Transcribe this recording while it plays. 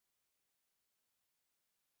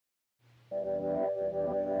The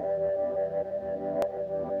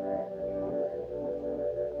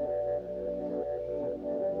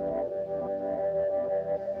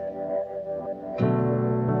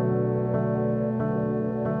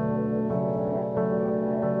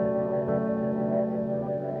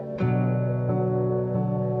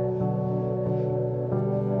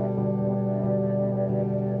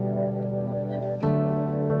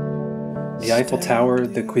Eiffel Tower,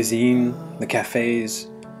 the cuisine, the cafes,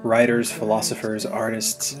 writers, philosophers,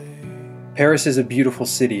 artists. Paris is a beautiful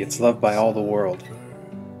city, it's loved by all the world.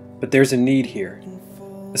 But there's a need here,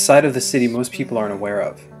 a side of the city most people aren't aware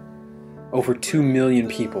of. Over 2 million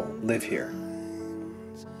people live here.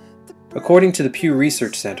 According to the Pew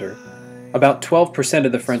Research Center, about 12%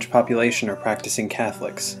 of the French population are practicing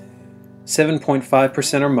Catholics,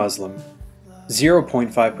 7.5% are Muslim,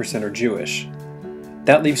 0.5% are Jewish.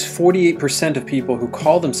 That leaves 48% of people who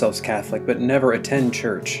call themselves Catholic but never attend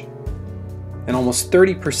church. And almost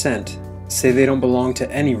 30% say they don't belong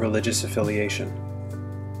to any religious affiliation.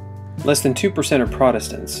 Less than 2% are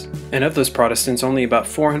Protestants, and of those Protestants, only about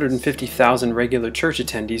 450,000 regular church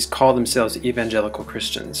attendees call themselves evangelical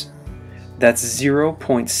Christians. That's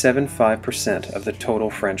 0.75% of the total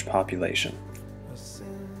French population.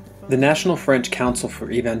 The National French Council for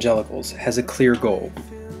Evangelicals has a clear goal: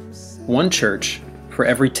 one church for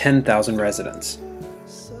every 10,000 residents.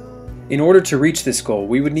 In order to reach this goal,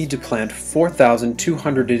 we would need to plant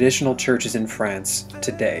 4,200 additional churches in France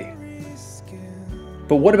today.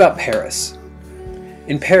 But what about Paris?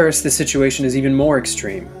 In Paris, the situation is even more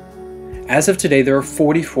extreme. As of today, there are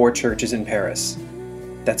 44 churches in Paris.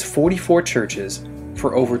 That's 44 churches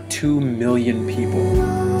for over 2 million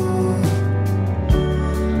people.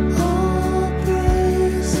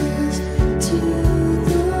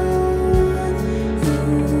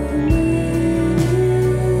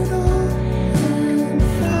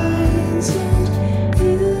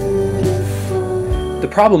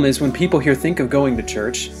 The problem is, when people here think of going to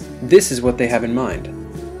church, this is what they have in mind.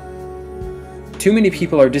 Too many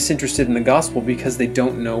people are disinterested in the gospel because they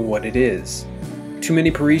don't know what it is. Too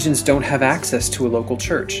many Parisians don't have access to a local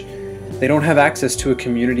church. They don't have access to a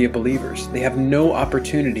community of believers. They have no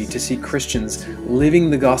opportunity to see Christians living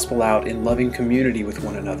the gospel out in loving community with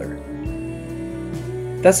one another.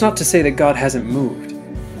 That's not to say that God hasn't moved.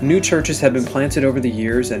 New churches have been planted over the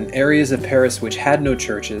years, and areas of Paris which had no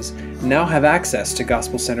churches now have access to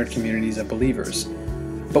gospel-centered communities of believers.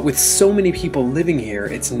 But with so many people living here,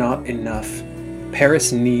 it's not enough.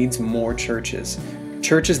 Paris needs more churches.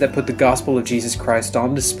 Churches that put the gospel of Jesus Christ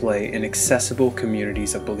on display in accessible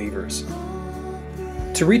communities of believers.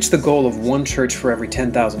 To reach the goal of one church for every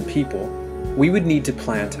 10,000 people, we would need to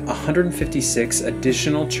plant 156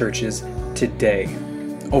 additional churches today,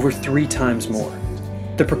 over 3 times more.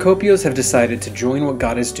 The Procopios have decided to join what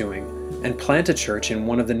God is doing and plant a church in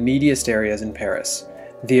one of the neediest areas in Paris,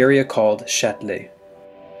 the area called Châtelet.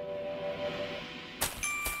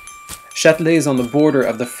 Châtelet is on the border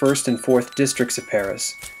of the 1st and 4th districts of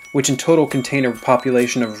Paris, which in total contain a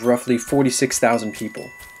population of roughly 46,000 people.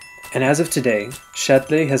 And as of today,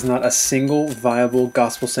 Châtelet has not a single viable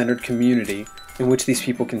gospel-centered community in which these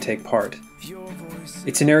people can take part.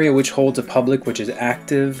 It's an area which holds a public which is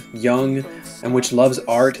active, young, and which loves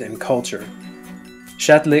art and culture.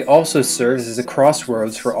 Châtelet also serves as a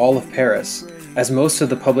crossroads for all of Paris, as most of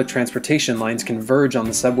the public transportation lines converge on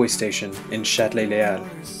the subway station in Châtelet-Léal.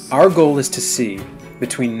 Our goal is to see,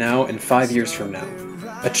 between now and 5 years from now,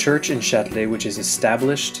 a church in Châtelet which is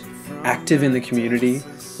established, active in the community,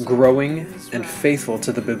 growing, and faithful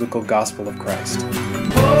to the biblical gospel of Christ.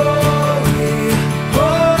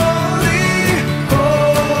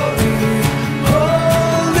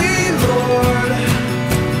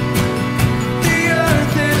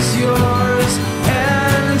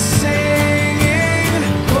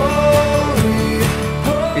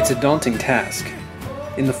 It's a daunting task.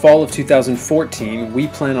 In the fall of 2014, we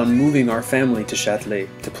plan on moving our family to Châtelet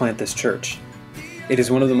to plant this church. It is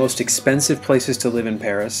one of the most expensive places to live in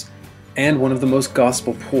Paris, and one of the most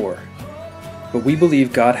gospel poor. But we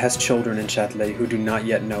believe God has children in Châtelet who do not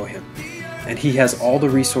yet know Him, and He has all the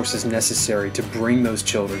resources necessary to bring those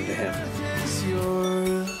children to Him.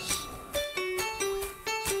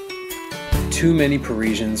 Too many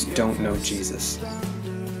Parisians don't know Jesus.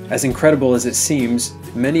 As incredible as it seems,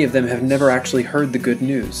 many of them have never actually heard the good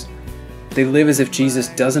news. They live as if Jesus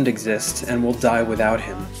doesn't exist and will die without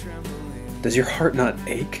Him. Does your heart not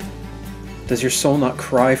ache? Does your soul not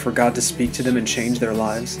cry for God to speak to them and change their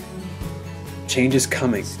lives? Change is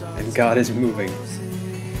coming, and God is moving.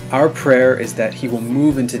 Our prayer is that He will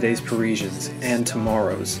move in today's Parisians and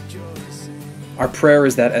tomorrow's. Our prayer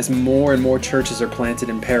is that as more and more churches are planted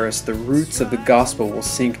in Paris, the roots of the gospel will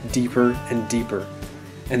sink deeper and deeper,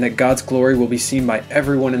 and that God's glory will be seen by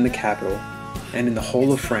everyone in the capital, and in the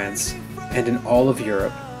whole of France, and in all of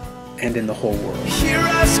Europe, and in the whole world. Hear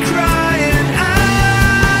us crying out.